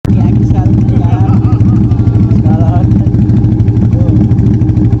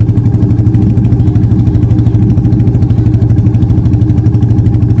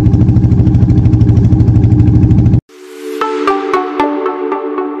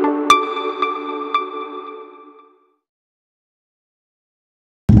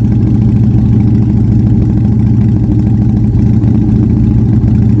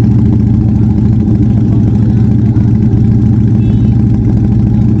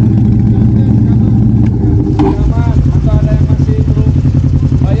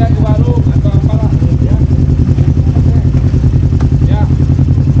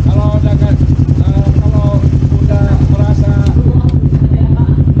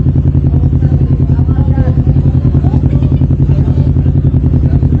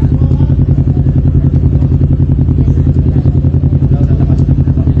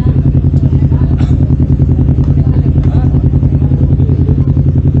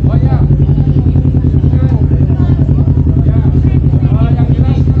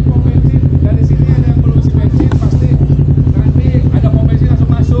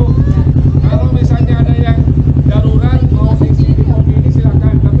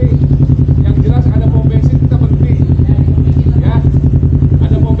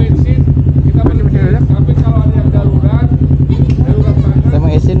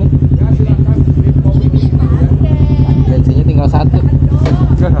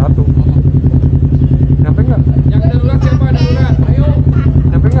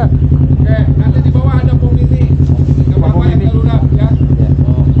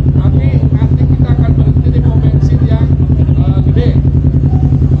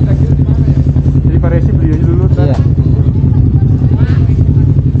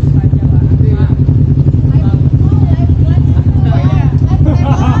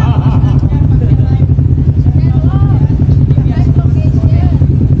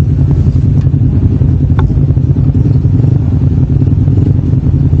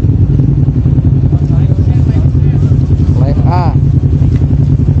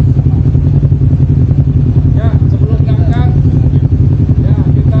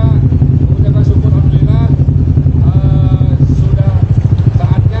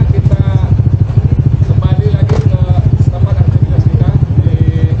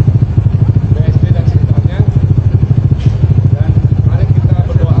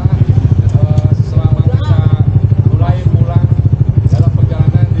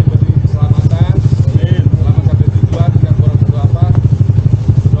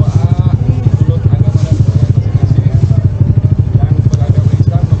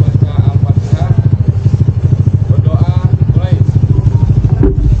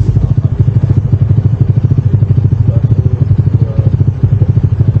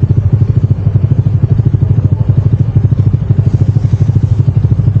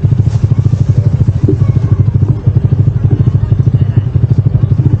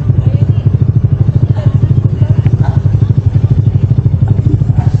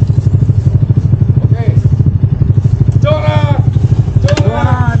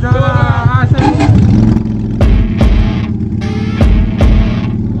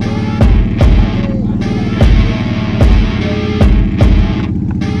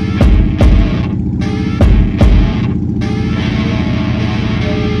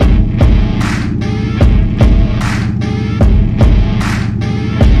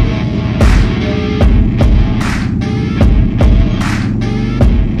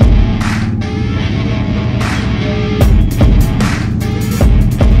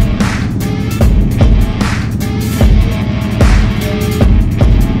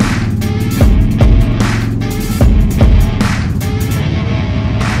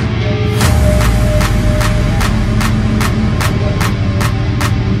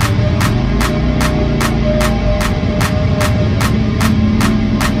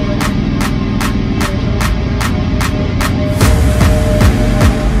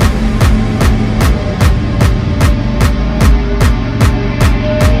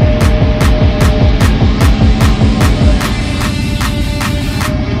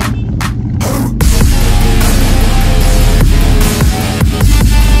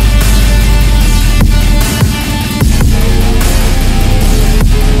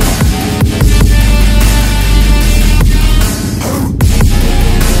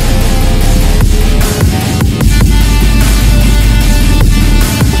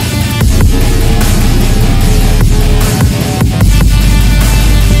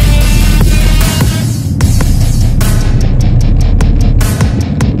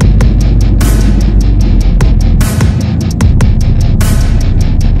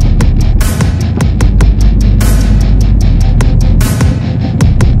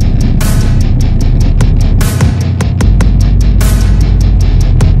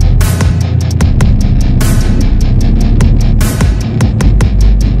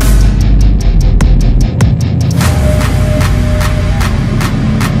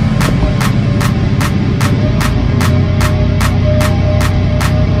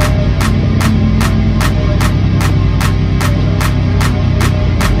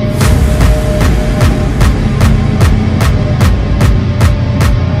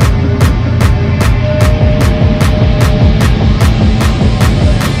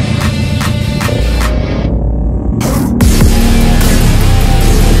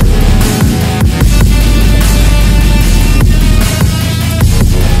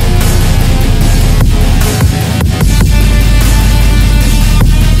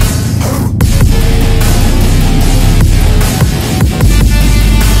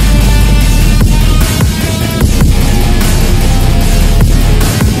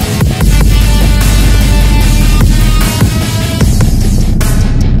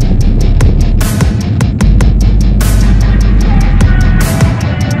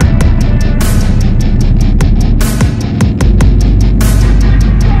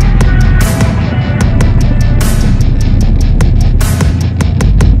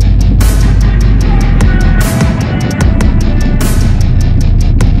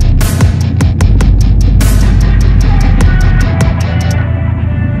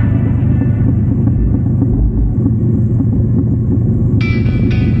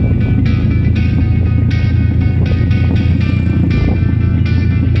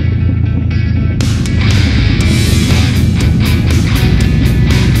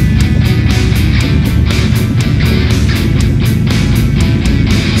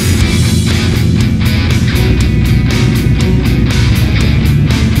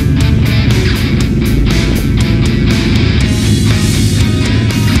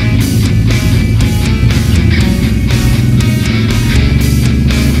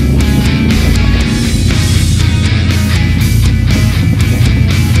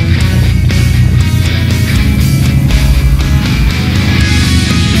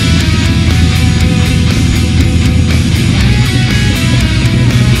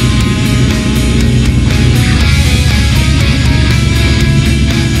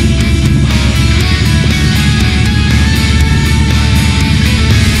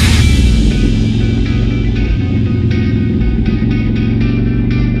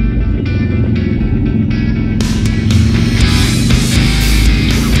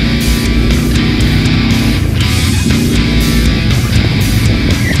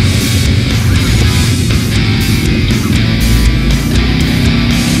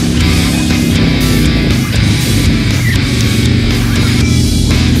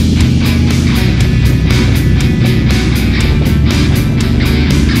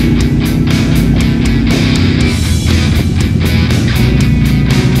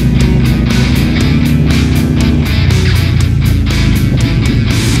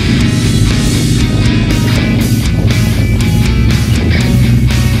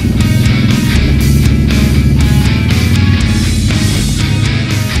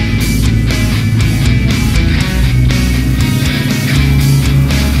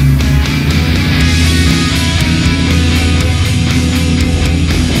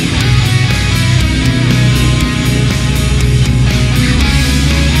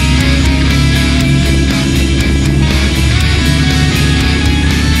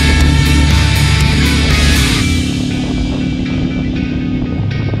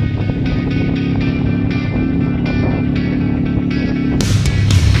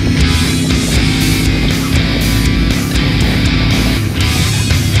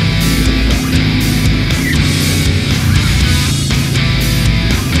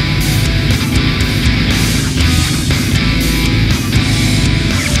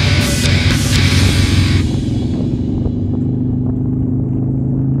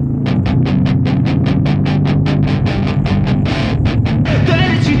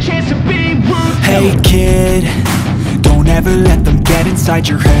Hey kid, don't ever let them get inside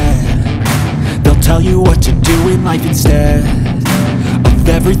your head. They'll tell you what to do in life instead of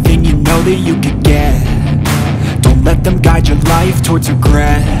everything you know that you could get. Don't let them guide your life towards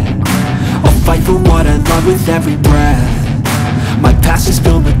regret. I'll fight for what I love with every breath. My past is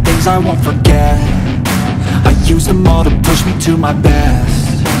filled with things I won't forget. I use them all to push me to my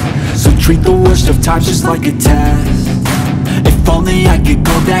best. So treat the worst of times just like a test. If only I could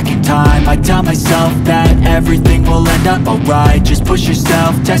go back in time, I'd tell myself that everything will end up alright. Just push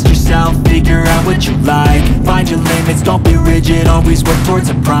yourself, test yourself, figure out what you like, and find your limits, don't be rigid, always work towards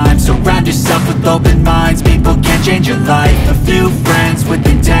a prime. Surround yourself with open minds, people can change your life. A few friends with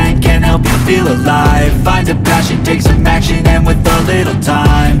intent can help you feel alive. Find a passion, take some action, and with a little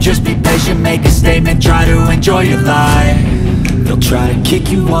time, just be patient, make a statement, try to enjoy your life. They'll try to kick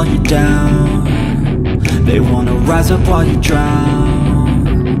you while you're down. They wanna rise up while you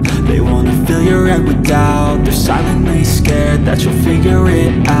drown. They wanna fill your head with doubt. They're silently scared that you'll figure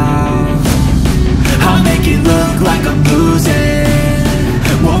it out. I'll make it look like I'm losing,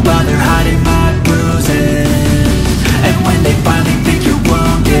 won't bother hiding my bruises. And when they finally think you're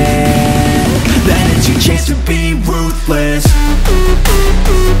wounded, then it's your chance to be ruthless.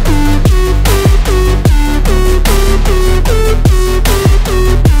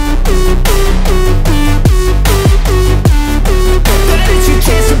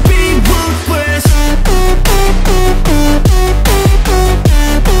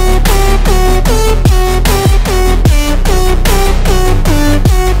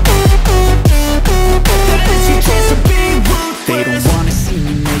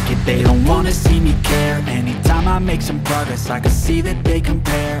 Make some progress, I can see that they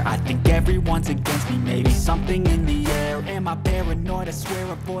compare. I think everyone's against me, maybe something in the air. Am I paranoid? I swear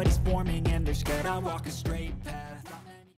a void is forming and they're scared I walk a straight path.